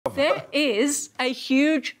There is a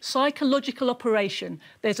huge psychological operation.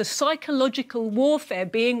 There's a psychological warfare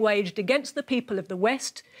being waged against the people of the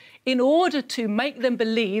West in order to make them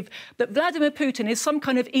believe that Vladimir Putin is some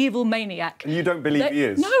kind of evil maniac. And you don't believe he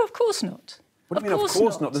is? No, of course not. What do you mean, of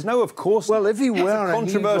course not? There's no of course not. Well, if he were a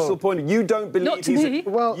controversial point. You don't believe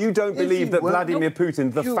you don't believe that Vladimir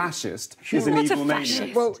Putin, the fascist, is an evil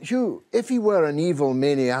maniac. Well, Hugh, if he were an evil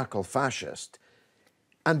maniacal fascist,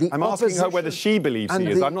 and the I'm asking her whether she believes he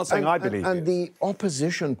is. I'm not saying I believe he is. And the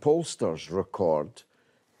opposition pollsters record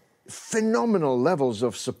phenomenal levels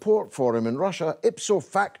of support for him in Russia, ipso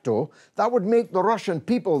facto. That would make the Russian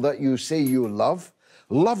people that you say you love,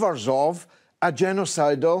 lovers of a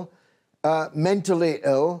genocidal, mentally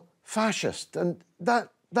ill fascist. And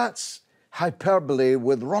that's hyperbole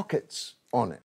with rockets on it.